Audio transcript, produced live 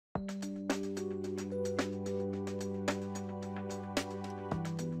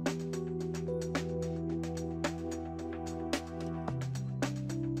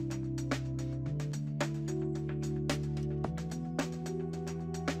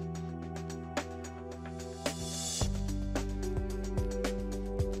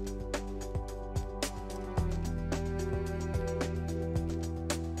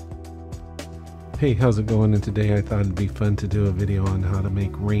Hey, how's it going? And today I thought it'd be fun to do a video on how to make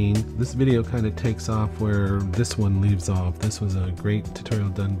rain. This video kind of takes off where this one leaves off. This was a great tutorial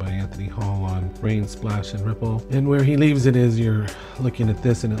done by Anthony Hall on rain, splash, and ripple. And where he leaves it is you're looking at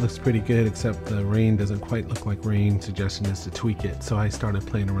this and it looks pretty good, except the rain doesn't quite look like rain. Suggestion is to tweak it. So I started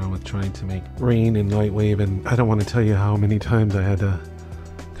playing around with trying to make rain in LightWave, and I don't want to tell you how many times I had to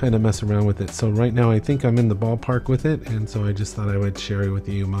kind of mess around with it. So right now I think I'm in the ballpark with it, and so I just thought I would share with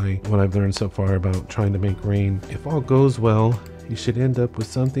you what I've learned so far about trying to make rain. If all goes well, you should end up with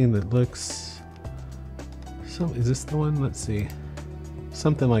something that looks, so is this the one? Let's see,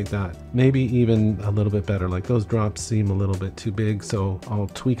 something like that, maybe even a little bit better. Like those drops seem a little bit too big, so I'll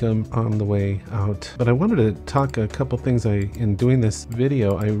tweak them on the way out. But I wanted to talk a couple things. In doing this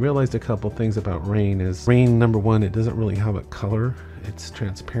video, I realized a couple things about rain. Is rain, number one, it doesn't really have a color. It's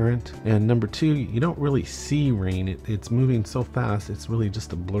transparent. And number two, you don't really see rain. It's moving so fast, it's really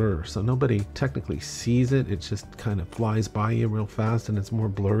just a blur. So nobody technically sees it. It just kind of flies by you real fast, and it's more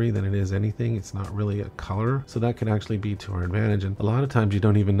blurry than it is anything. It's not really a color. So that could actually be to our advantage. And a lot of times you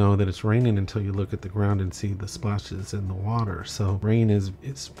don't even know that it's raining until you look at the ground and see the splashes in the water. So rain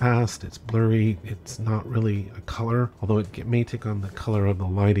it's fast, it's blurry, it's not really a color, although it may take on the color of the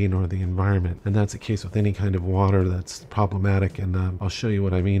lighting or the environment. And that's the case with any kind of water that's problematic. And I'll show you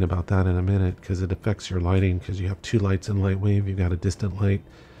what I mean about that in a minute, because it affects your lighting, because you have two lights in LightWave. You've got a distant light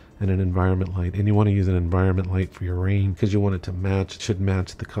and an environment light, and you want to use an environment light for your rain because you want it to should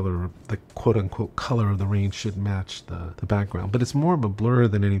match the color, the quote-unquote color of the rain should match the background. But it's more of a blur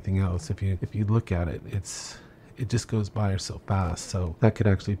than anything else. If you look at it, it just goes by so fast. So that could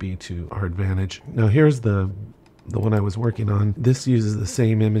actually be to our advantage. Now here's the one I was working on. This uses the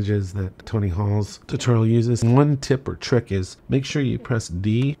same images that Tony Hall's tutorial uses. And one tip or trick is make sure you press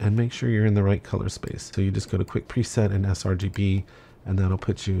D and make sure you're in the right color space. So you just go to quick preset and sRGB, and that'll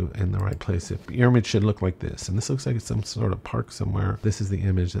put you in the right place. If your image should look like this, and this looks like it's some sort of park somewhere, this is the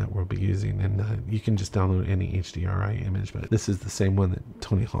image that we'll be using. And you can just download any HDRI image, but this is the same one that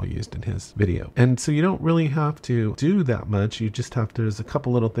Tony Hall used in his video. And so you don't really have to do that much. You just have to, there's a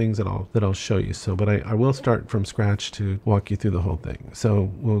couple little things that I'll show you. So, but I will start from scratch to walk you through the whole thing.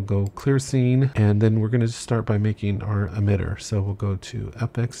 So we'll go clear scene, and then we're going to start by making our emitter. So we'll go to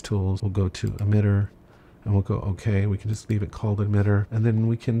FX tools, we'll go to emitter, and we'll go okay. We can just leave it called emitter, and then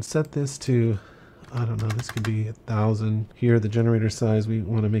we can set this to, I don't know, this could be 1,000. Here the generator size, we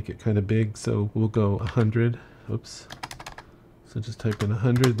want to make it kind of big, so we'll go 100. Oops. So just type in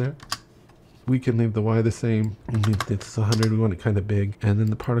 100 there. We can leave the Y the same. It's 100, we want it kind of big. And then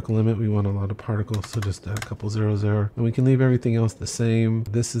the particle limit, we want a lot of particles, so just add a couple zeros there. And we can leave everything else the same.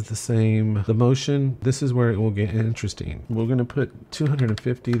 This is the same. The motion, this is where it will get interesting. We're going to put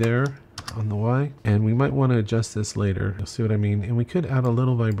 250 there on the Y, and we might want to adjust this later. You'll see what I mean. And we could add a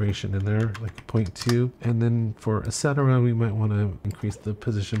little vibration in there, like 0.2. And then for etc., we might want to increase the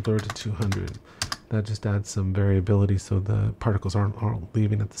position blur to 200. That just adds some variability so the particles aren't all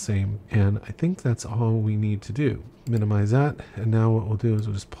leaving at the same. And I think that's all we need to do. Minimize that. And now what we'll do is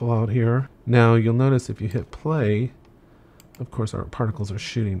we'll just pull out here. Now you'll notice if you hit play, of course our particles are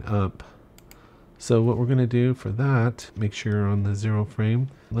shooting up. So what we're going to do for that, make sure you're on the 0 frame.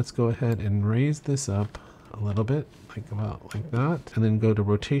 Let's go ahead and raise this up a little bit, like about like that, and then go to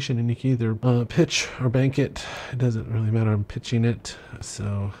rotation, and you can either pitch or bank it. It doesn't really matter. I'm pitching it,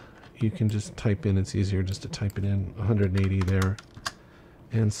 so you can just type in, it's easier just to type it in 180 there.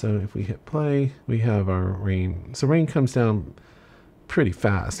 And so if we hit play, we have our rain. So rain comes down pretty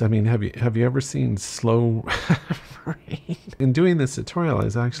fast. I mean, have you ever seen slow rain? In doing this tutorial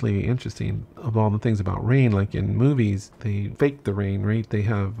is actually interesting. Of all the things about rain, like in movies, they fake the rain, right? They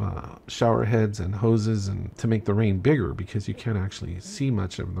have shower heads and hoses and to make the rain bigger, because you can't actually see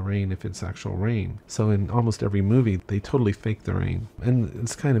much of the rain if it's actual rain. So in almost every movie, they totally fake the rain. And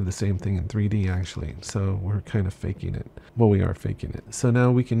it's kind of the same thing in 3D actually. So we're kind of faking it. Well, we are faking it. So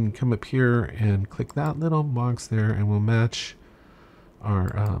now we can come up here and click that little box there, and we'll match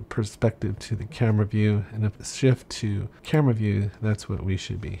our perspective to the camera view, and if it's shift to camera view, that's what we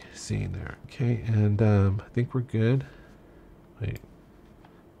should be seeing there. Okay, and I think we're good. Wait,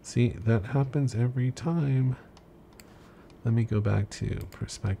 see, that happens every time. Let me go back to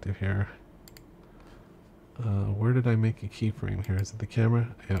perspective here. Where did I make a keyframe here? Is it the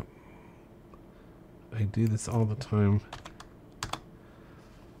camera? Yep. I do this all the time.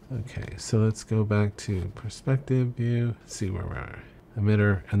 Okay, so let's go back to perspective view, see where we are.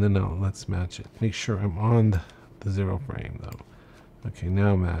 Emitter, and then now let's match it. Make sure I'm on the 0 frame though. Okay,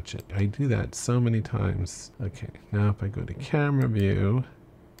 now match it. I do that so many times. Okay, now if I go to camera view,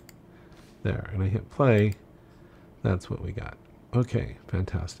 there, and I hit play, that's what we got. Okay,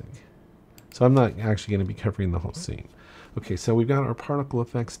 fantastic. So I'm not actually going to be covering the whole scene. Okay, so we've got our particle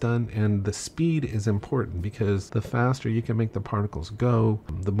effects done, and the speed is important because the faster you can make the particles go,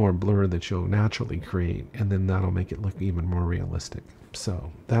 the more blur that you'll naturally create, and then that'll make it look even more realistic. So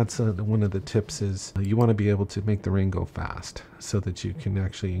that's one of the tips is you want to be able to make the rain go fast so that you can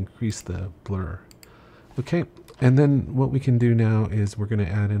actually increase the blur. Okay, and then what we can do now is we're going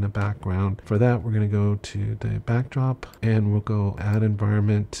to add in a background. For that, we're going to go to the backdrop and we'll go add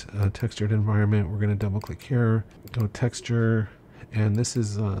environment, textured environment. We're going to double click here, go texture, and this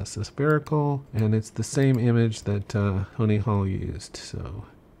is spherical, and it's the same image that Tony Hall used. So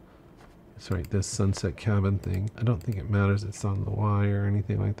it's right, this sunset cabin thing. I don't think it matters it's on the Y or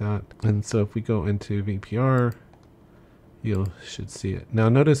anything like that. And so if we go into VPR, you should see it. Now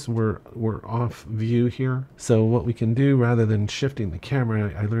notice we're off view here. So what we can do, rather than shifting the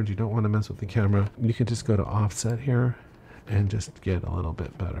camera, I learned you don't want to mess with the camera. You can just go to offset here and just get a little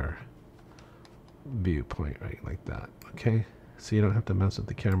bit better viewpoint, right, like that. Okay, so you don't have to mess with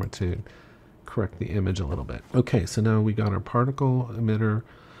the camera to correct the image a little bit. Okay, so now we got our particle emitter,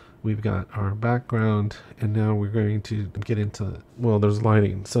 we've got our background, and now we're going to get into, well, there's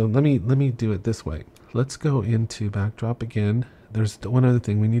lighting. So let me do it this way. Let's go into backdrop again. There's one other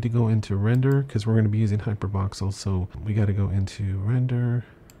thing. We need to go into render because we're going to be using hypervoxels. So we got to go into render.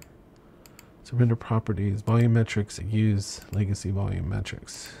 So render properties, volumetrics, use legacy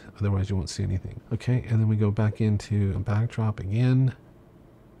volumetrics. Otherwise you won't see anything. Okay, and then we go back into backdrop again.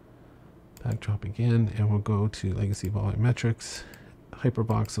 Backdrop again, and we'll go to legacy volumetrics,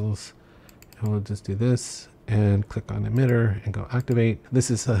 hypervoxels, and we'll just do this. And click on emitter and go activate.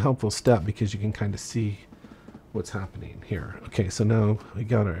 This is a helpful step because you can kind of see what's happening here. Okay, so now we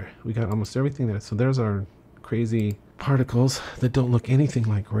got almost everything there. So there's our crazy particles that don't look anything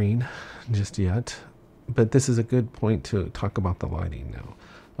like rain just yet. But this is a good point to talk about the lighting now.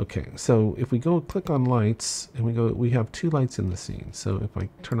 Okay, so if we go click on lights and we have two lights in the scene. So if I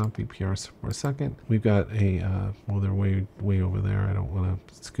turn off VPR for a second, we've got a, well, they're way over there. I don't want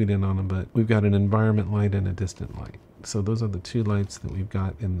to scoot in on them, but we've got an environment light and a distant light. So those are the two lights that we've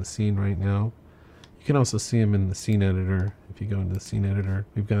got in the scene right now. You can also see them in the scene editor. If you go into the scene editor,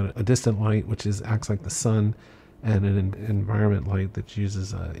 we've got a distant light, which acts like the sun, and an environment light that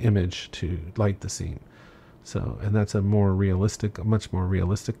uses an image to light the scene. So, and that's a more realistic, a much more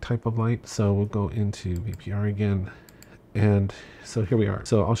realistic type of light. So we'll go into VPR again. And so here we are.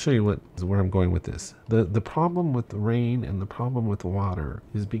 So I'll show you where I'm going with this. The problem with the rain and the problem with the water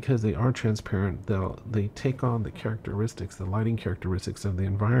is because they are transparent, they take on the characteristics, the lighting characteristics of the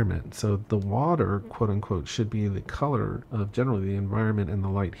environment. So the water, quote unquote, should be the color of generally the environment and the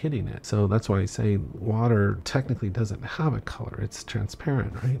light hitting it. So that's why I say water technically doesn't have a color. It's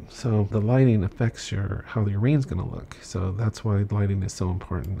transparent, right? So the lighting affects how your rain's going to look. So that's why lighting is so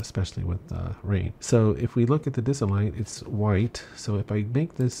important, especially with rain. So if we look at the distant light, it's white. So if I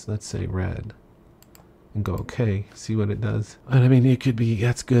make this, let's say red, and go okay, see what it does. And I mean, it could be,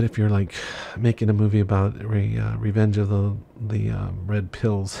 that's good if you're like making a movie about Revenge of the Red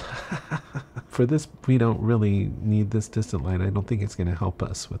Pills. For this, we don't really need this distant light. I don't think it's going to help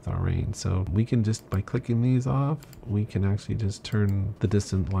us with our rain. So we can just, by clicking these off, we can actually just turn the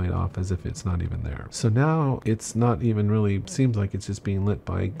distant light off as if it's not even there. So now it's not even really, seems like it's just being lit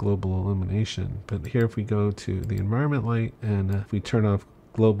by global illumination. But here, if we go to the environment light and if we turn off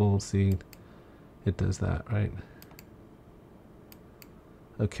global, see, it does that, right?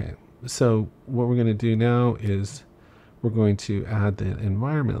 Okay, so what we're going to do now is we're going to add the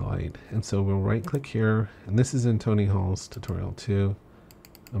environment light. And so we'll right click here, and this is in Tony Hall's tutorial too.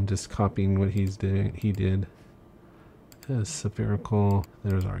 I'm just copying what he did. Spherical,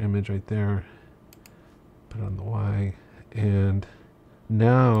 there's our image right there. Put on the Y, and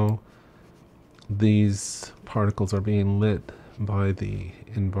now these particles are being lit by the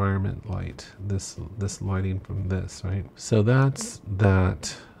environment light, this lighting from this, right? So that's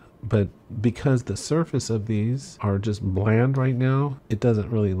that. But because the surface of these are just bland right now, it doesn't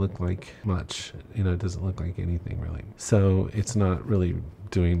really look like much. You know, it doesn't look like anything really. So it's not really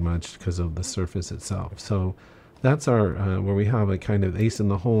doing much because of the surface itself. So that's our where we have a kind of ace in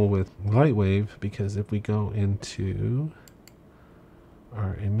the hole with LightWave, because if we go into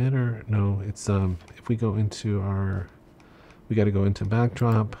our emitter, no, it's if we go into our, we got to go into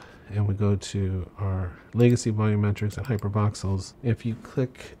backdrop, and we go to our legacy volumetrics and hypervoxels. If you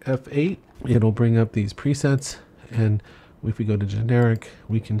click F8, it'll bring up these presets, and if we go to generic,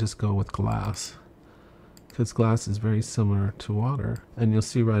 we can just go with glass, because glass is very similar to water. And you'll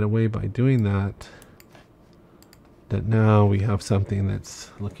see right away by doing that, that now we have something that's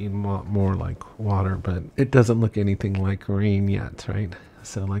looking a lot more like water, but it doesn't look anything like rain yet, right?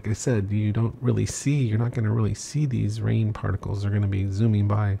 So like I said, you're not going to really see these rain particles. They're going to be zooming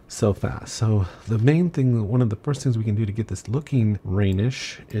by so fast. So the main thing, one of the first things we can do to get this looking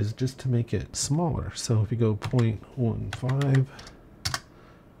rainish is just to make it smaller. So if you go 0.15,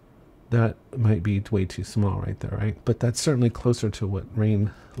 that might be way too small right there, right? But that's certainly closer to what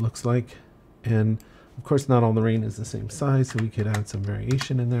rain looks like. And of course, not all the rain is the same size, so we could add some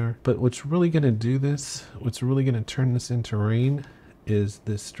variation in there. But what's really going to do this, what's really going to turn this into rain is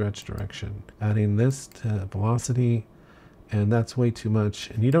this stretch direction. Adding this to velocity, and that's way too much.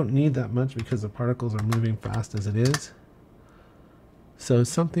 And you don't need that much because the particles are moving fast as it is. So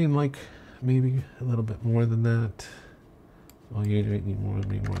something like maybe a little bit more than that. Well, you need more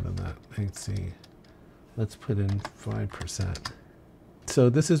than that. Let's see. Let's put in 5%. So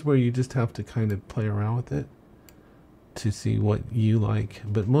this is where you just have to kind of play around with it to see what you like.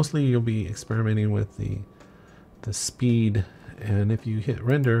 But mostly you'll be experimenting with the speed. And if you hit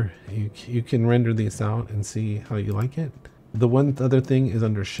render, you can render these out and see how you like it. The one other thing is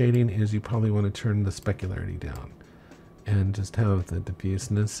under shading is you probably want to turn the specularity down and just have the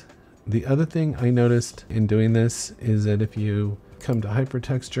diffuseness. The other thing I noticed in doing this is that if you come to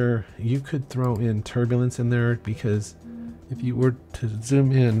hypertexture, you could throw in turbulence in there, because if you were to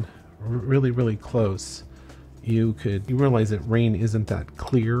zoom in really close, you realize that rain isn't that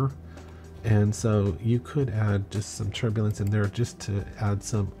clear. And so you could add just some turbulence in there just to add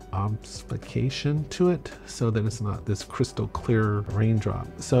some obfuscation to it so that it's not this crystal clear raindrop.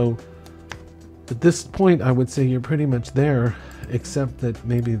 So at this point, I would say you're pretty much there, except that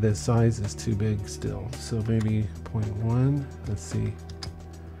maybe the size is too big still. So maybe 0.1, let's see.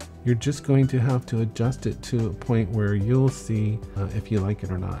 You're just going to have to adjust it to a point where you'll see if you like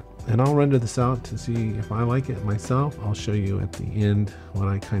it or not. And I'll render this out to see if I like it myself. I'll show you at the end what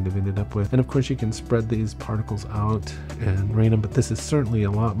I kind of ended up with. And of course you can spread these particles out and rain them, but this is certainly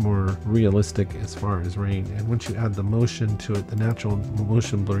a lot more realistic as far as rain. And once you add the motion to it, the natural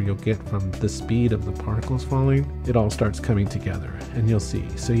motion blur you'll get from the speed of the particles falling, it all starts coming together and you'll see.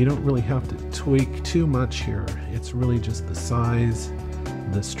 So you don't really have to tweak too much here. It's really just the size,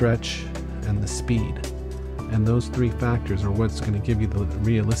 the stretch, and the speed. And those three factors are what's going to give you the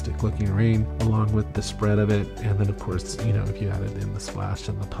realistic looking rain, along with the spread of it. And then of course, you know, if you added in the splash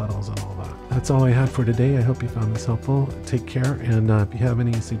and the puddles and all that. That's all I had for today. I hope you found this helpful. Take care. And if you have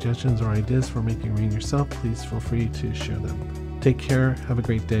any suggestions or ideas for making rain yourself, please feel free to share them. Take care. Have a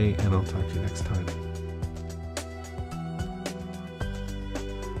great day, and I'll talk to you next time.